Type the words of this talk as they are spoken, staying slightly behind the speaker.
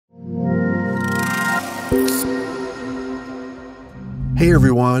Hey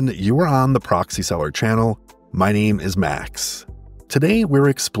everyone, you are on the Proxy-Seller channel. My name is Max. Today we're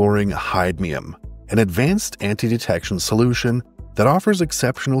exploring Hidemium, an advanced anti-detection solution that offers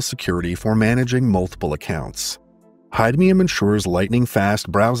exceptional security for managing multiple accounts. Hidemium ensures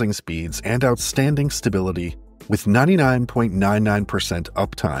lightning-fast browsing speeds and outstanding stability with 99.99%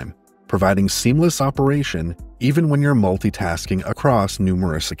 uptime, providing seamless operation even when you're multitasking across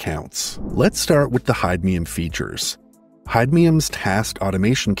numerous accounts. Let's start with the Hidemium features. Hidemium's task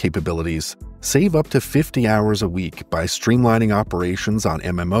automation capabilities save up to 50 hours a week by streamlining operations on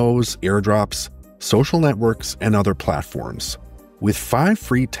MMOs, airdrops, social networks, and other platforms. With 5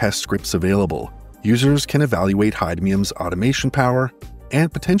 free test scripts available, users can evaluate Hidemium's automation power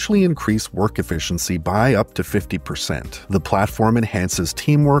and potentially increase work efficiency by up to 50%. The platform enhances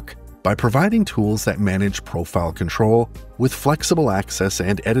teamwork by providing tools that manage profile control with flexible access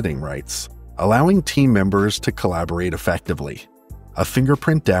and editing rights, allowing team members to collaborate effectively. A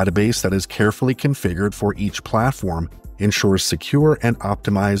fingerprint database that is carefully configured for each platform ensures secure and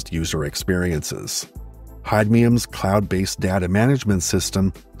optimized user experiences. Hidemium's cloud-based data management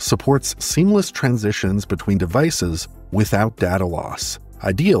system supports seamless transitions between devices without data loss,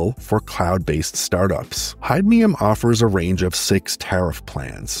 ideal for cloud-based startups. Hidemium offers a range of 6 tariff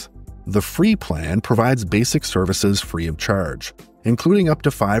plans. The free plan provides basic services free of charge, including up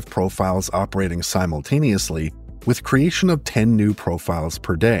to 5 profiles operating simultaneously with creation of 10 new profiles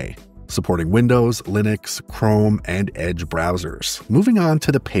per day, supporting Windows, Linux, Chrome, and Edge browsers. Moving on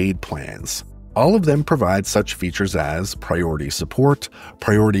to the paid plans. All of them provide such features as priority support,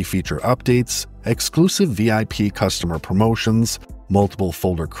 priority feature updates, exclusive VIP customer promotions, multiple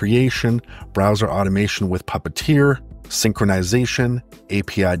folder creation, browser automation with Puppeteer, synchronization,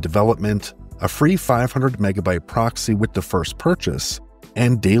 API development, a free 500 megabyte proxy with the first purchase,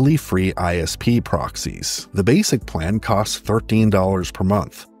 and daily free ISP proxies. The basic plan costs $13 per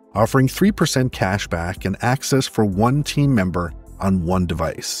month, offering 3% cashback and access for one team member on one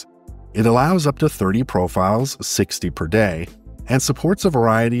device. It allows up to 30 profiles, 60 per day, and supports a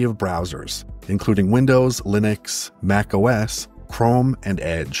variety of browsers, including Windows, Linux, Mac OS, Chrome, and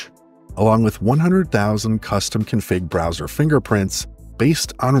Edge, along with 100,000 custom config browser fingerprints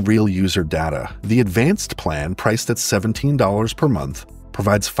based on real user data. The advanced plan, priced at $17 per month,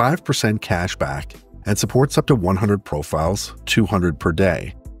 provides 5% cashback and supports up to 100 profiles, 200 per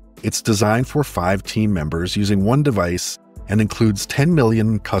day. It's designed for 5 team members using one device and includes 10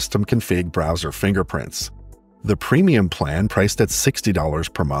 million custom config browser fingerprints. The premium plan, priced at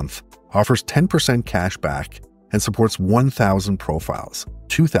 $60 per month, offers 10% cashback and supports 1,000 profiles,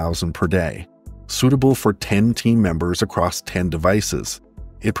 2,000 per day, suitable for 10 team members across 10 devices.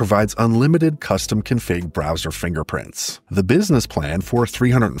 It provides unlimited custom config browser fingerprints. The business plan, for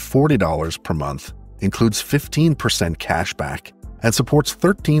 $340 per month, includes 15% cashback and supports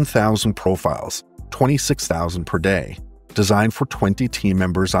 13,000 profiles, 26,000 per day, designed for 20 team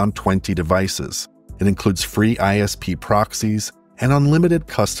members on 20 devices. It includes free ISP proxies and unlimited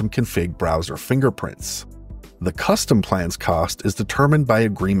custom config browser fingerprints. The custom plan's cost is determined by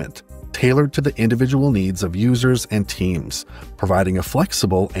agreement, tailored to the individual needs of users and teams, providing a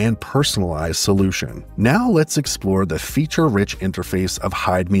flexible and personalized solution. Now let's explore the feature-rich interface of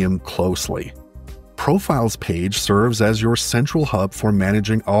Hidemium closely. Profiles page serves as your central hub for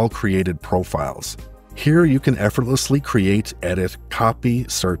managing all created profiles. Here you can effortlessly create, edit, copy,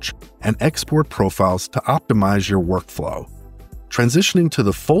 search, and export profiles to optimize your workflow. Transitioning to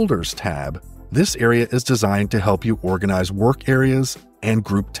the Folders tab, this area is designed to help you organize work areas and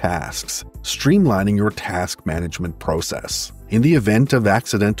group tasks, streamlining your task management process. In the event of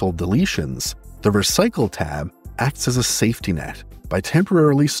accidental deletions, the Recycle tab acts as a safety net by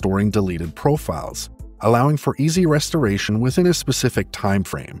temporarily storing deleted profiles, allowing for easy restoration within a specific time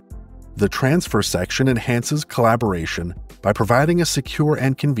frame. The Transfer section enhances collaboration by providing a secure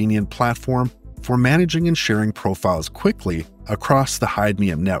and convenient platform for managing and sharing profiles quickly across the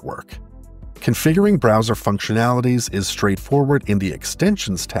Hidemium network. Configuring browser functionalities is straightforward in the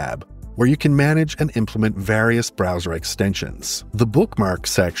Extensions tab, where you can manage and implement various browser extensions. The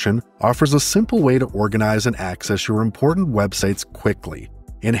Bookmarks section offers a simple way to organize and access your important websites quickly,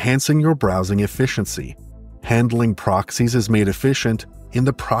 enhancing your browsing efficiency. Handling proxies is made efficient in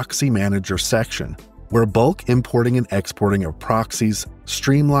the Proxy Manager section, where bulk importing and exporting of proxies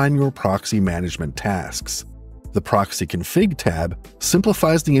streamline your proxy management tasks. The Proxy Config tab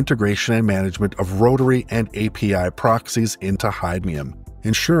simplifies the integration and management of rotary and API proxies into Hidemium,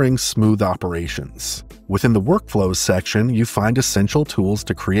 ensuring smooth operations. Within the Workflows section, you find essential tools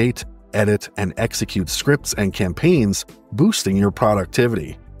to create, edit, and execute scripts and campaigns, boosting your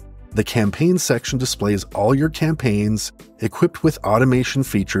productivity. The campaign section displays all your campaigns, equipped with automation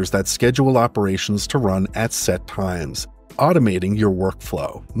features that schedule operations to run at set times, automating your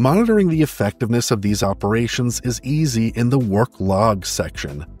workflow. Monitoring the effectiveness of these operations is easy in the Work Logs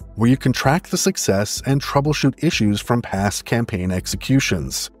section, where you can track the success and troubleshoot issues from past campaign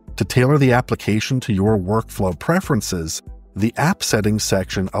executions. To tailor the application to your workflow preferences, the App Settings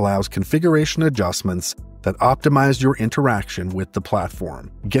section allows configuration adjustments that optimize your interaction with the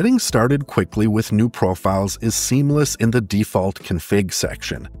platform. Getting started quickly with new profiles is seamless in the Default Config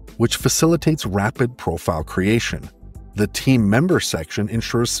section, which facilitates rapid profile creation. The Team Member section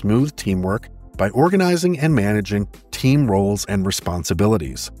ensures smooth teamwork by organizing and managing team roles and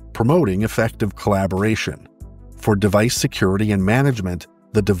responsibilities, promoting effective collaboration. For device security and management,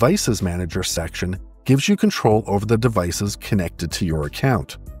 the Devices Manager section gives you control over the devices connected to your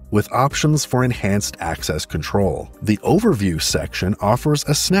account, with options for enhanced access control. The Overview section offers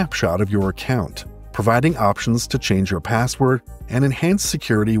a snapshot of your account, providing options to change your password and enhance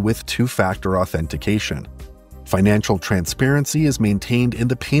security with two-factor authentication. Financial transparency is maintained in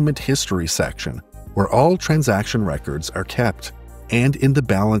the Payment History section, where all transaction records are kept, and in the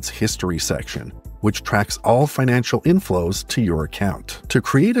Balance History section, which tracks all financial inflows to your account. To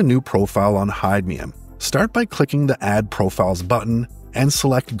create a new profile on Hidemium, start by clicking the Add Profiles button and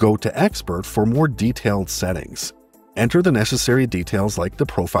select Go to Expert for more detailed settings. Enter the necessary details like the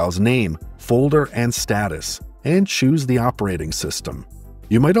profile's name, folder, and status, and choose the operating system.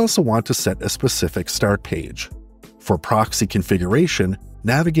 You might also want to set a specific start page. For proxy configuration,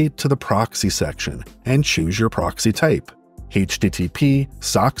 navigate to the Proxy section and choose your proxy type: HTTP,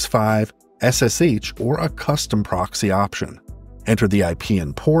 SOCKS 5, SSH, or a custom proxy option. Enter the IP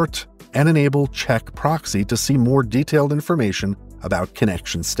and port, and enable Check Proxy to see more detailed information about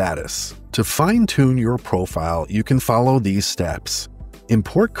connection status. To fine-tune your profile, you can follow these steps.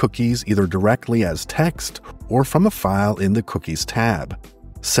 Import cookies either directly as text or from a file in the Cookies tab.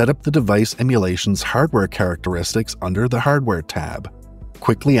 Set up the device emulation's hardware characteristics under the Hardware tab.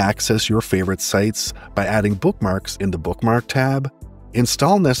 Quickly access your favorite sites by adding bookmarks in the Bookmark tab.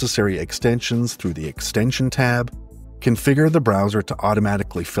 Install necessary extensions through the Extension tab. Configure the browser to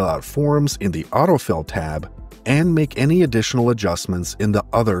automatically fill out forms in the Autofill tab, and make any additional adjustments in the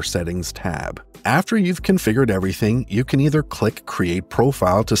Other Settings tab. After you've configured everything, you can either click Create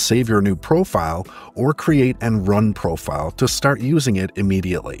Profile to save your new profile, or Create and Run Profile to start using it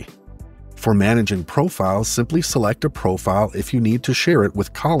immediately. For managing profiles, simply select a profile if you need to share it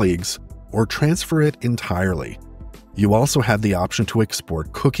with colleagues, or transfer it entirely. You also have the option to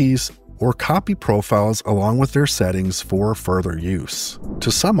export cookies, or copy profiles along with their settings for further use.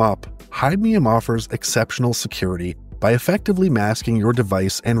 To sum up, Hidemium offers exceptional security by effectively masking your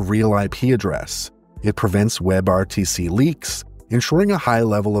device and real IP address. It prevents WebRTC leaks, ensuring a high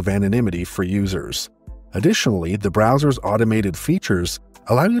level of anonymity for users. Additionally, the browser's automated features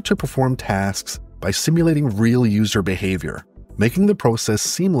allow you to perform tasks by simulating real user behavior, making the process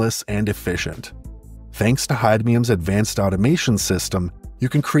seamless and efficient. Thanks to Hidemium's advanced automation system, you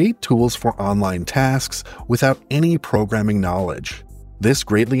can create tools for online tasks without any programming knowledge. This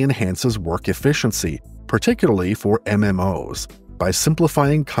greatly enhances work efficiency, particularly for MMOs, by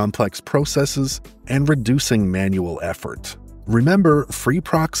simplifying complex processes and reducing manual effort. Remember, free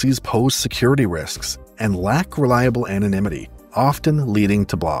proxies pose security risks and lack reliable anonymity, often leading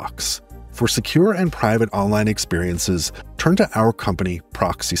to blocks. For secure and private online experiences, turn to our company,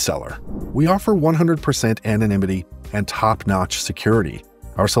 Proxy-Seller. We offer 100% anonymity and top-notch security.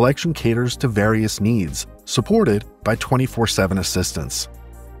 Our selection caters to various needs, supported by 24/7 assistance.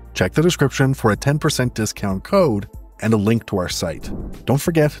 Check the description for a 10% discount code and a link to our site. Don't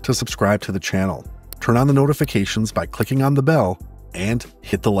forget to subscribe to the channel, turn on the notifications by clicking on the bell, and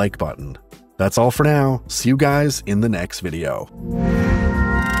hit the like button. That's all for now. See you guys in the next video.